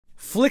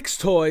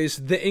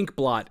FilixToys, the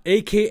Inkblot,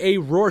 aka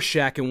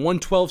Rorschach in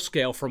 1/12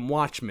 scale from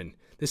Watchmen.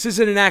 This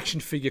isn't an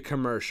action figure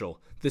commercial.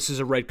 This is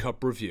a Red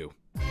Cup review.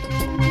 Oh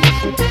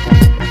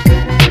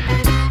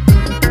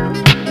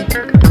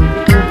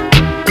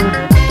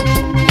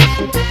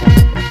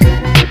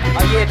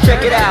yeah,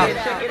 check it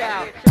out.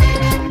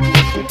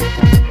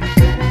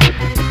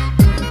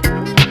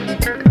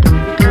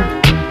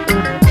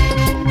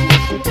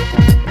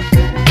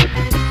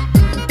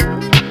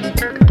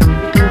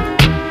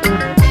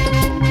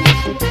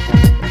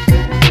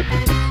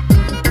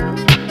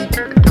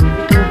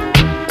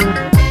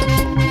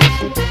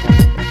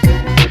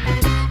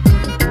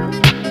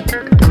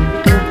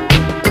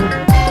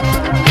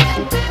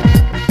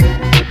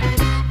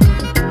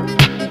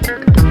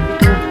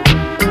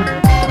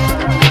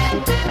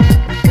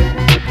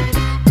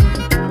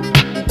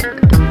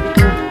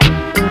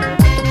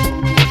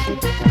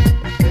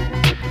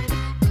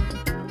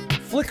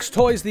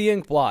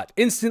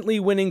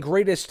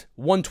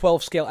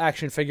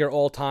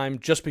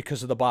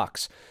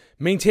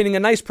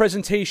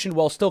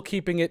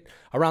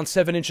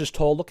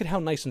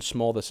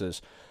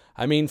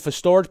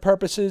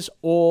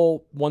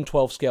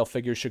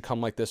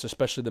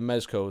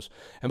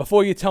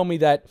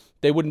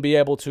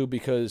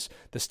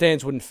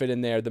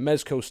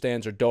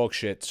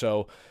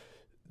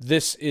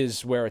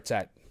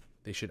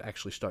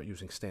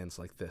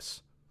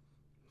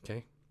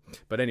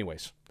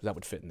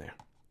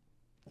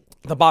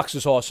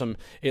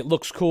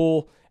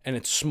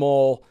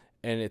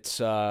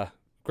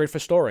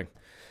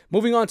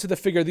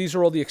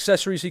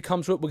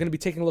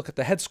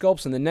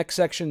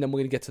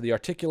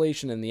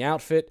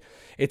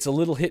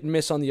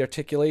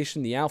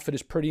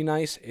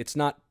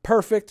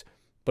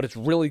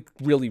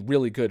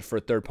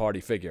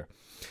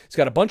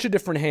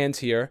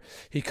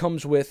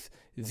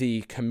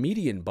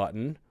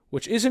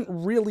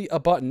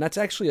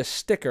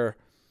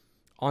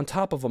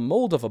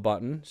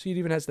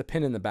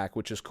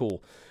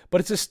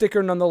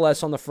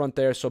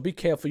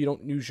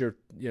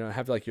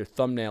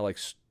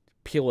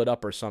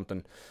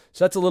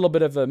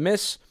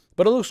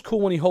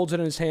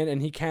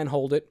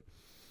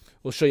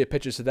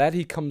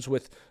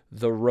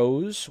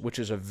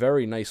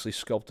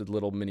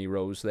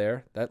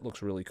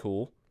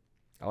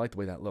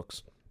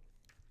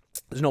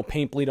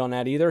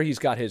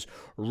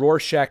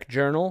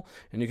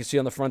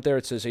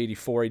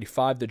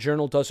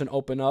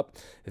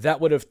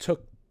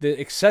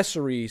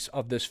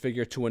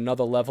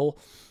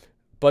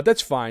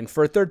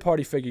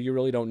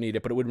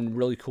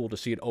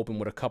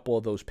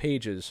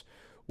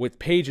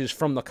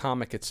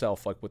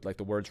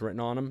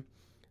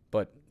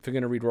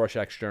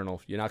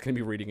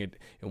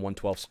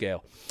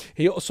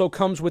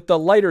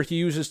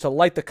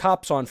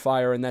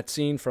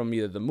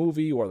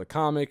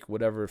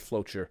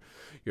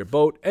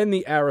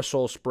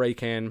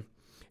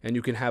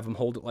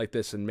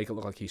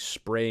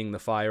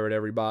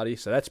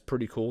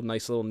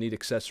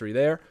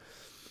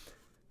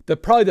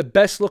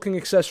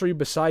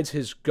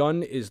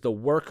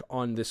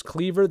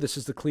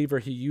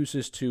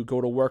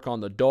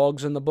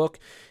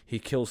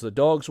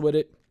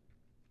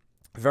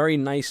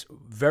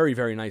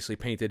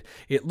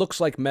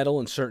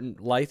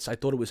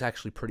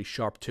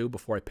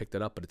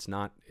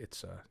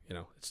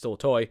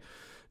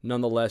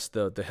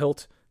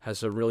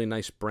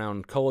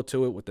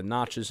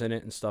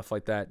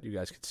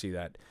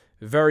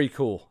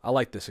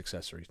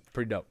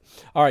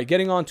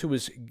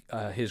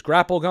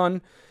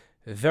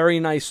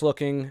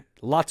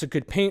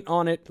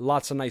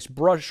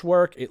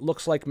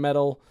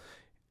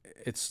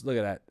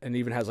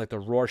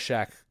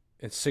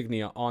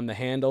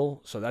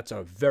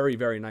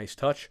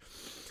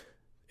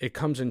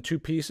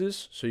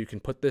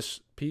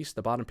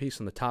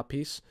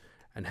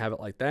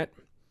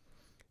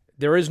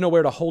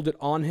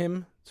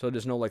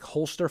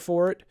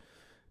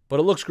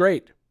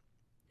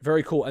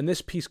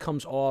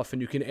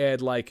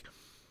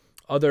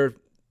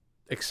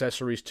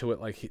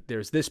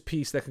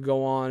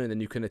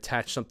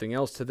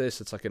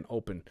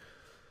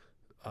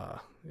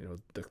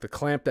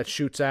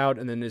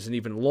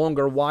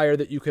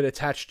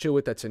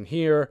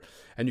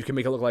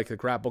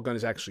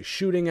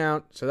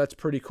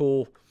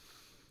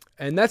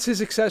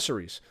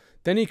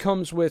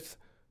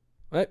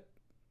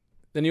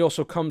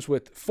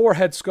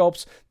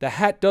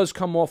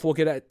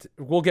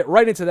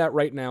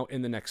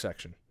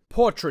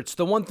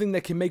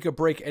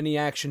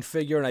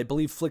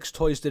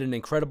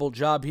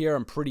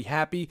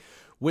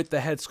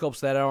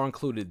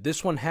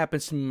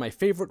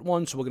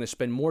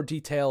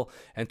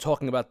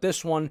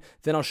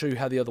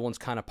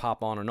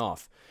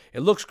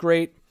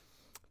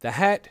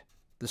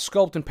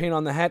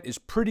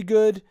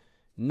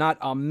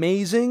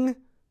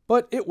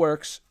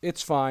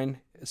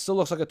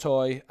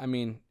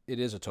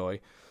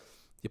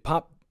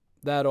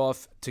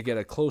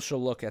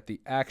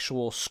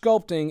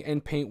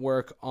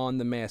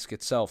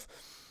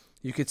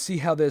 you could see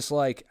how there's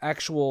like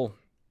actual,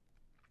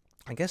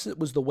 I guess it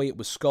was the way it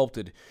was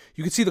sculpted.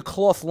 You could see the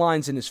cloth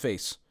lines in his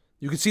face.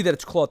 You can see that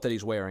it's cloth that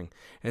he's wearing.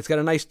 And it's got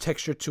a nice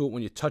texture to it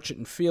when you touch it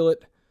and feel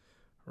it,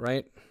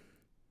 right?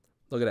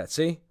 Look at that,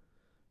 see?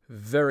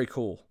 Very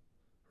cool,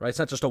 right? It's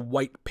not just a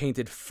white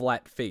painted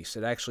flat face.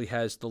 It actually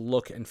has the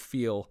look and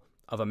feel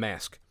of a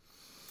mask.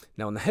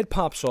 Now, when the head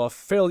pops off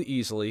fairly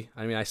easily,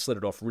 I mean, I slid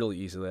it off really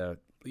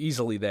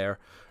easily there,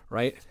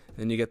 right?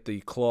 Then you get the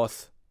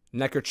cloth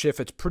neckerchief.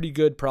 It's pretty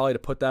good probably to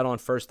put that on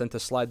first, then to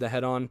slide the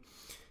head on,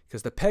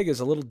 because the peg is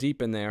a little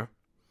deep in there.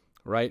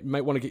 Right? You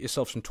might want to get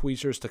yourself some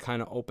tweezers to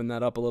kind of open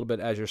that up a little bit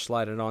as you're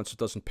sliding it on so it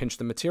doesn't pinch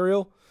the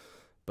material.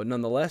 But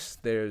nonetheless,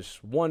 there's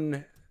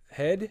one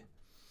head.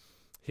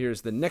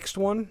 Here's the next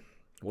one.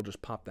 We'll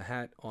just pop the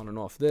hat on and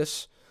off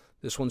this.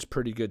 This one's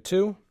pretty good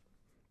too.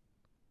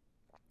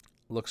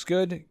 Looks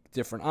good.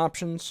 Different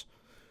options.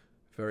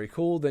 Very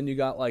cool. Then you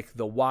got like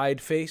the wide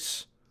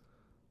face,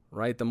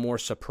 right? The more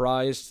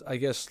surprised, I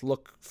guess,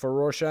 look for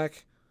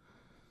Rorschach.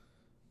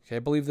 Okay, I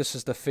believe this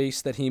is the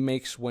face that he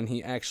makes when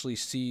he actually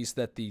sees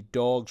that the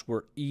dogs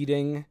were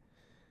eating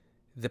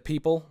the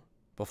people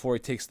before he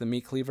takes the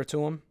meat cleaver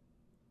to them.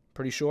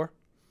 Pretty sure.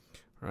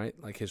 Right?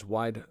 Like his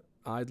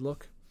wide-eyed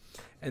look.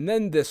 And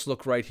then this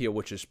look right here,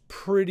 which is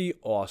pretty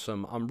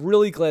awesome. I'm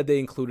really glad they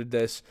included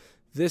this.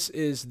 This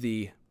is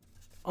the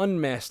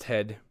unmasked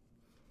head.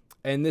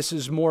 And this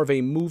is more of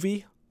a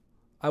movie,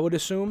 I would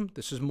assume.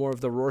 This is more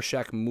of the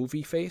Rorschach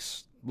movie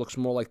face. Looks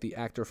more like the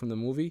actor from the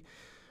movie.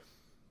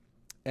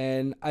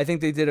 And I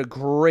think they did a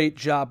great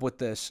job with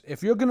this.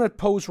 If you're going to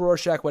pose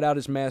Rorschach without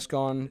his mask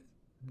on,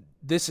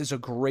 this is a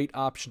great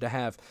option to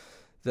have.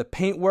 The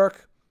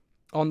paintwork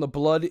on the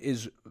blood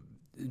is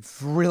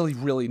really,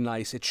 really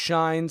nice. It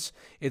shines.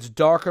 It's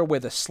darker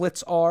where the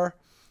slits are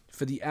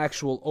for the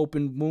actual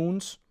open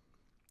wounds.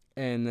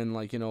 And then,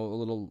 like, a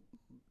little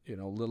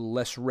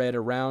less red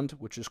around,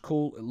 which is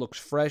cool. It looks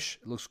fresh.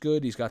 It looks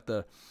good. He's got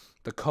the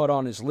cut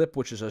on his lip,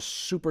 which is a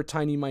super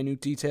tiny, minute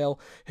detail.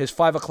 His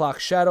 5 o'clock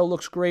shadow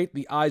looks great.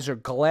 The eyes are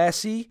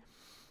glassy.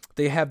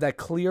 They have that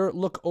clear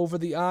look over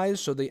the eyes,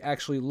 so they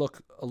actually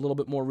look a little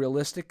bit more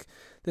realistic.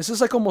 This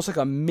is like almost like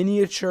a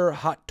miniature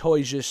Hot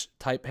Toys-ish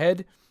type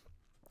head.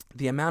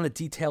 The amount of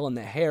detail in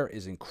the hair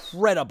is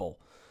incredible.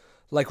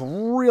 Like,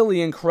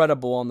 really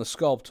incredible on the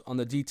sculpt, on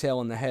the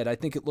detail in the head. I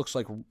think it looks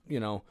like,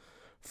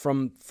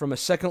 from a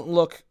second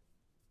look,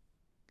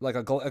 like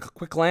a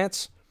quick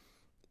glance,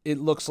 it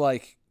looks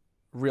like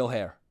real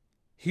hair.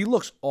 He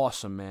looks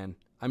awesome, man.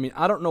 I mean,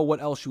 I don't know what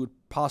else you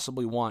would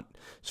possibly want.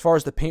 As far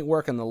as the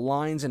paintwork and the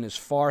lines in his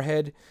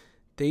forehead,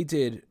 they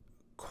did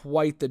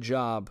quite the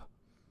job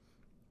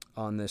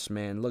on this,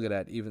 man. Look at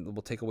that. Even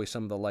we'll take away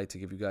some of the light to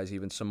give you guys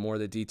even some more of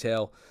the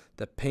detail.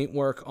 The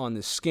paintwork on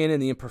the skin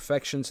and the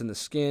imperfections in the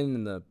skin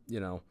and the,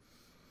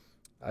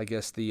 I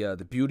guess the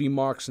beauty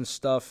marks and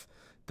stuff.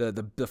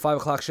 The 5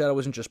 o'clock shadow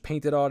isn't just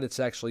painted on. It's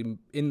actually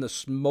in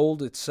the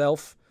mold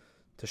itself,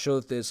 to show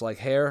that there's like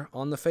hair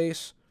on the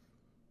face.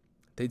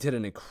 They did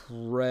an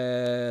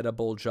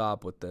incredible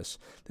job with this.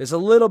 There's a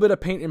little bit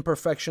of paint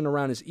imperfection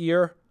around his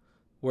ear,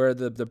 where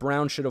the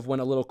brown should have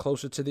went a little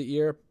closer to the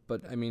ear.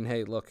 But, I mean,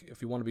 hey, look,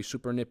 if you want to be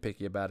super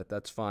nitpicky about it,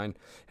 that's fine.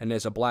 And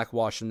there's a black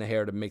wash in the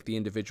hair to make the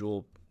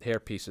individual hair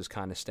pieces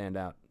kind of stand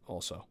out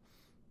also.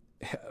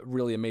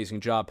 Really amazing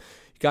job.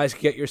 You guys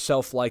get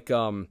yourself like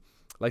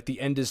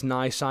the end is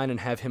nigh sign and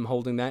have him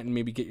holding that, and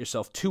maybe get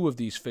yourself 2 of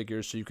these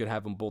figures so you could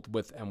have them both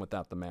with and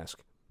without the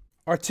mask.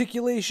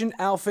 Articulation,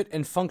 outfit,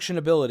 and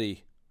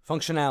functionality.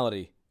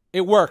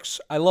 It works.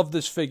 I love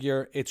this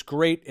figure. It's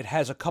great. It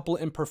has a couple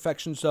of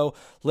imperfections, though.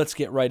 Let's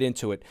get right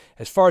into it.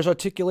 As far as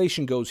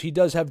articulation goes, he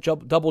does have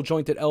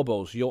double-jointed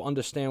elbows. You'll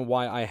understand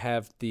why I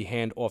have the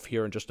hand off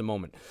here in just a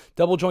moment.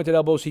 Double-jointed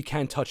elbows, he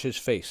can touch his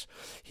face.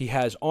 He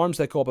has arms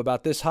that go up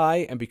about this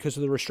high, and because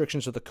of the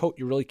restrictions of the coat,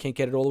 you really can't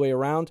get it all the way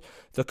around.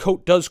 The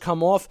coat does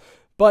come off,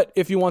 but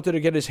if you wanted to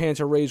get his hand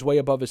to raise way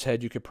above his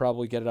head, you could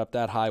probably get it up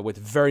that high with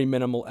very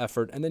minimal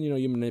effort, and then,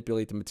 you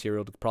manipulate the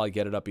material to probably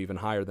get it up even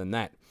higher than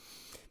that.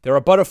 There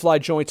are butterfly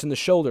joints in the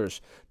shoulders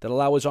that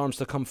allow his arms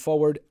to come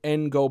forward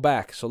and go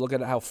back. So look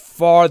at how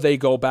far they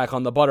go back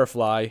on the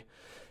butterfly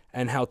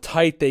and how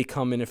tight they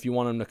come in if you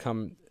want them to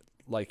come,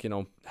 like,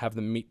 have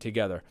them meet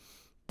together.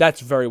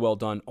 That's very well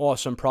done.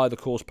 Awesome. Probably the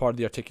coolest part of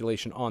the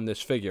articulation on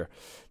this figure.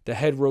 The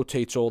head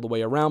rotates all the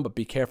way around, but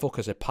be careful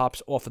because it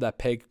pops off of that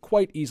peg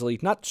quite easily.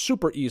 Not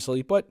super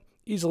easily, but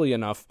easily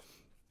enough.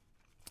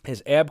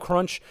 His ab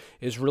crunch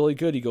is really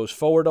good. He goes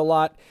forward a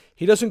lot.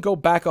 He doesn't go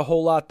back a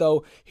whole lot,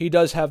 though. He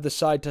does have the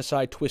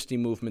side-to-side twisty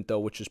movement, though,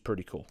 which is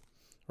pretty cool.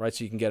 Right,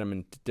 so you can get him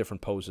in different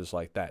poses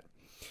like that.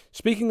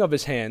 Speaking of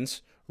his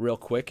hands, real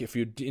quick, if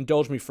you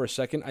indulge me for a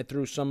second, I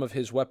threw some of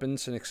his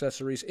weapons and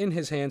accessories in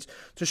his hands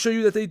to show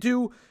you that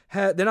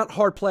they're not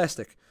hard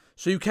plastic.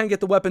 So you can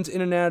get the weapons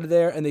in and out of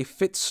there, and they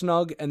fit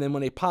snug, and then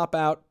when they pop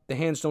out, the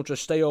hands don't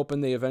just stay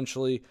open, they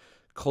eventually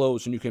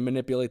close, and you can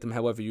manipulate them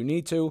however you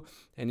need to.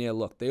 And yeah,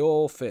 look, they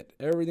all fit.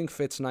 Everything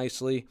fits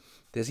nicely.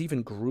 There's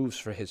even grooves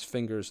for his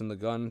fingers in the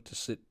gun to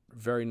sit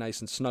very nice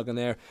and snug in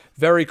there.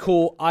 Very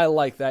cool. I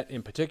like that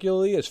in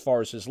particularly as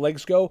far as his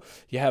legs go.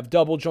 You have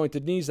double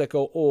jointed knees that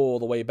go all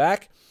the way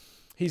back.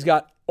 He's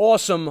got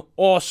awesome,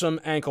 awesome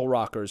ankle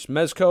rockers.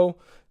 Mezco,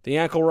 the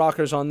ankle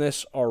rockers on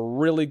this are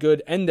really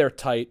good, and they're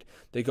tight.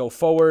 They go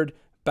forward,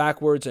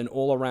 backwards, and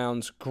all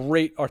around.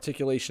 Great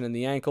articulation in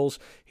the ankles.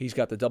 He's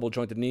got the double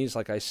jointed knees,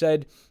 like I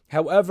said.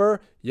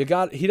 However, he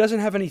doesn't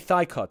have any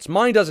thigh cuts.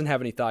 Mine doesn't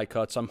have any thigh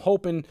cuts. I'm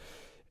hoping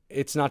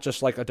it's not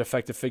just like a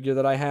defective figure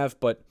that I have,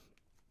 but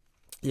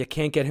you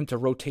can't get him to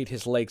rotate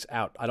his legs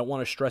out. I don't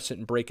want to stress it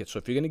and break it. So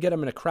if you're going to get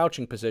him in a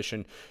crouching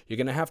position, you're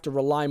going to have to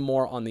rely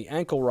more on the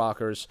ankle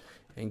rockers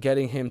and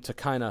getting him to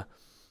kind of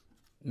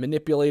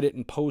manipulate it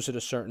and pose it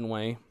a certain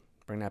way.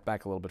 Bring that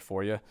back a little bit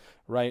for you,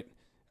 right?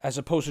 As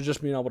opposed to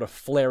just being able to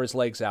flare his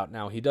legs out.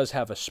 Now, he does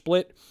have a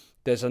split.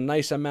 There's a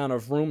nice amount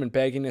of room and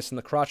bagginess in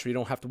the crotch where you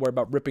don't have to worry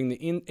about ripping the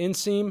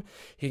inseam.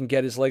 He can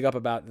get his leg up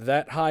about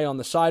that high on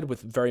the side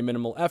with very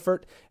minimal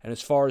effort. And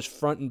as far as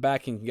front and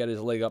back, he can get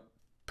his leg up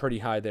pretty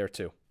high there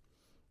too.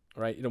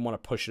 All right? You don't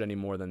want to push it any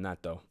more than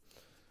that, though.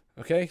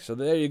 Okay, so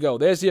there you go.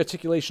 There's the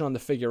articulation on the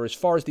figure. As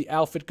far as the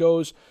outfit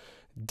goes,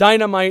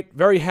 dynamite,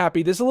 very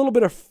happy. There's a little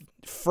bit of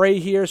fray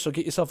here, so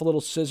get yourself a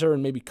little scissor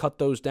and maybe cut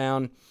those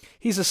down.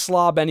 He's a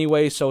slob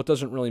anyway, so it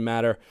doesn't really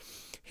matter.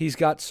 He's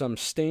got some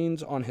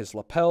stains on his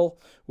lapel,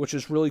 which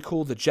is really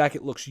cool. The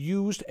jacket looks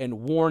used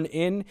and worn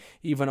in.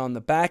 Even on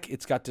the back,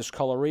 it's got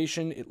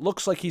discoloration. It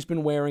looks like he's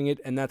been wearing it,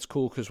 and that's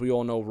cool because we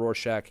all know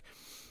Rorschach,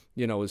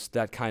 you know, is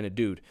that kind of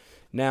dude.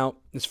 Now,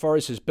 as far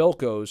as his belt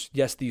goes,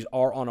 yes, these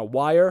are on a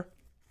wire.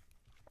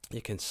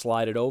 You can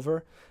slide it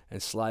over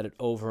and slide it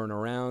over and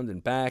around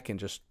and back and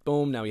just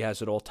boom, now he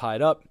has it all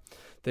tied up.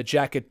 The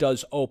jacket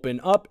does open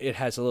up. It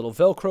has a little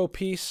Velcro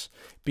piece.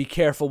 Be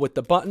careful with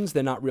the buttons.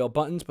 They're not real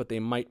buttons, but they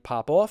might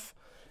pop off.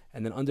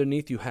 And then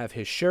underneath you have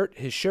his shirt.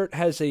 His shirt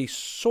has a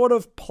sort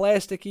of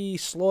plasticky,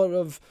 sort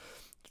of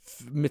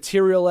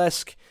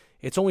material-esque.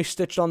 It's only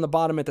stitched on the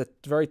bottom at the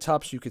very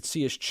top, so you can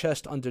see his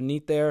chest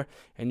underneath there.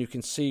 And you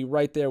can see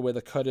right there where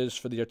the cut is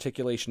for the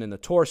articulation in the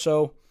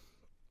torso.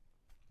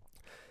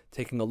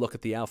 Taking a look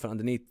at the outfit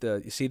underneath,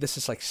 you see this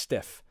is like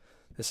stiff.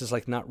 This is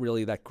like not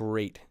really that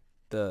great,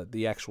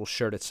 the actual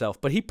shirt itself.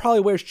 But he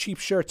probably wears cheap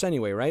shirts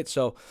anyway, right?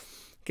 So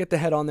get the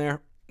head on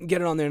there, get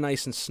it on there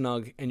nice and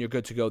snug, and you're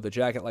good to go. The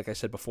jacket, like I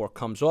said before,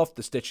 comes off.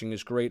 The stitching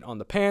is great on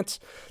the pants.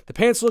 The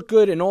pants look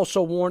good and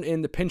also worn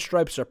in. The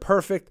pinstripes are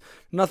perfect.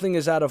 Nothing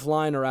is out of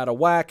line or out of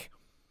whack.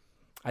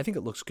 I think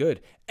it looks good.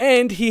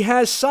 And he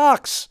has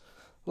socks.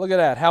 Look at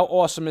that. How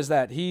awesome is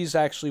that? He's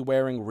actually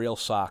wearing real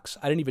socks.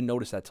 I didn't even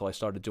notice that till I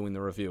started doing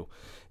the review.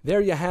 There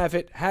you have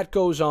it. Hat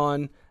goes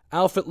on.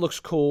 Outfit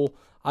looks cool.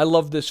 I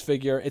love this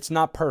figure. It's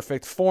not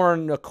perfect. 4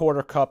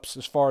 1/4 cups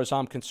as far as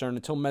I'm concerned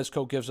until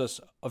Mezco gives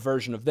us a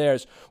version of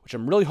theirs, which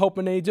I'm really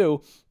hoping they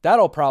do.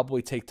 That'll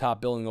probably take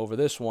top billing over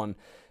this one.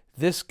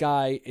 This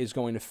guy is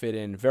going to fit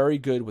in very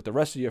good with the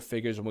rest of your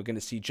figures, and we're going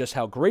to see just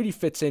how great he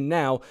fits in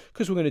now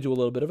because we're going to do a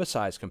little bit of a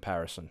size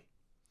comparison.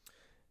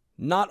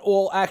 Not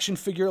all action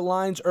figure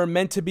lines are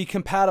meant to be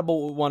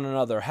compatible with one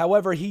another.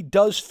 However, he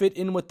does fit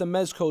in with the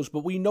Mezcos,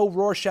 but we know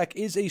Rorschach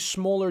is a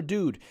smaller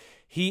dude.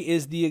 He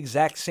is the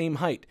exact same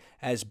height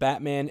as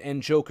Batman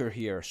and Joker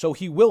here. So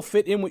he will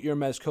fit in with your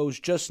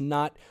Mezcos, just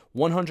not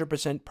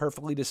 100%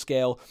 perfectly to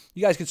scale.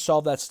 You guys could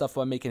solve that stuff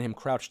by making him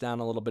crouch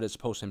down a little bit as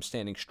opposed to him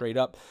standing straight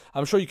up.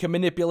 I'm sure you can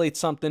manipulate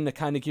something to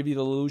kind of give you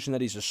the illusion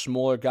that he's a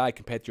smaller guy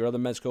compared to your other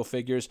Mezco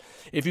figures.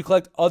 If you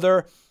collect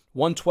other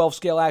 1/12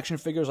 scale action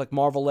figures like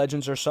Marvel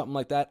Legends or something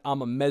like that,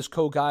 I'm a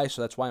Mezco guy,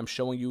 so that's why I'm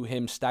showing you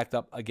him stacked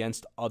up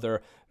against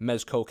other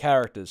Mezco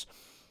characters.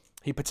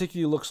 He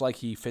particularly looks like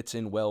he fits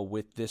in well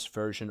with this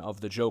version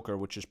of the Joker,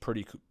 which is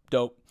pretty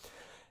dope.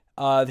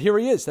 Here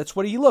he is. That's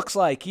what he looks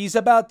like. He's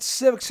about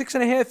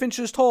 6.5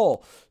 inches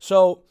tall.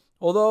 So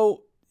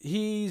although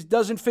he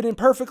doesn't fit in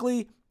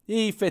perfectly,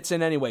 he fits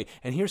in anyway.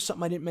 And here's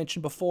something I didn't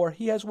mention before.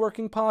 He has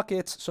working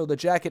pockets. So the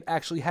jacket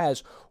actually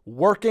has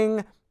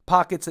working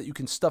pockets that you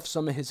can stuff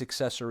some of his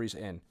accessories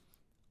in.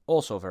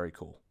 Also very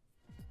cool.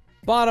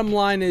 Bottom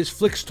line is,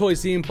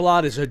 FilixToys the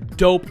Inkblot is a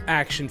dope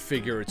action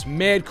figure. It's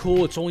mad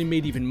cool. It's only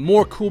made even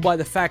more cool by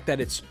the fact that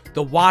it's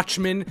the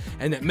Watchmen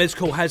and that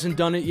Mezco hasn't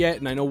done it yet,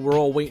 and I know we're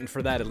all waiting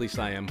for that. At least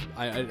I am.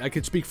 I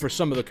could speak for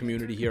some of the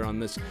community here on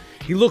this.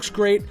 He looks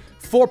great.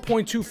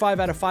 4.25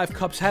 out of 5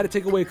 cups. Had to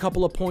take away a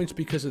couple of points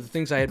because of the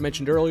things I had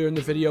mentioned earlier in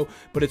the video,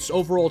 but it's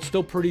overall it's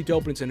still pretty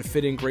dope, and it's going to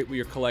fit in great with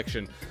your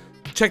collection.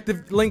 Check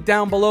the link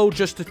down below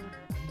just to,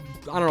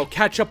 I don't know,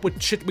 catch up with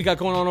shit we got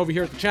going on over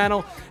here at the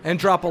channel, and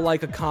drop a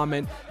like, a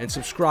comment, and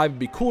subscribe. It'd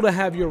be cool to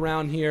have you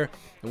around here,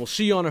 and we'll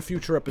see you on a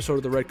future episode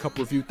of the Red Cup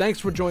Review. Thanks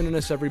for joining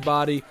us,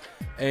 everybody,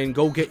 and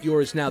go get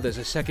yours now. There's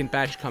a second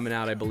batch coming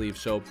out, I believe,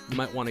 so you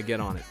might want to get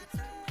on it.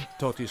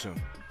 Talk to you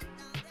soon.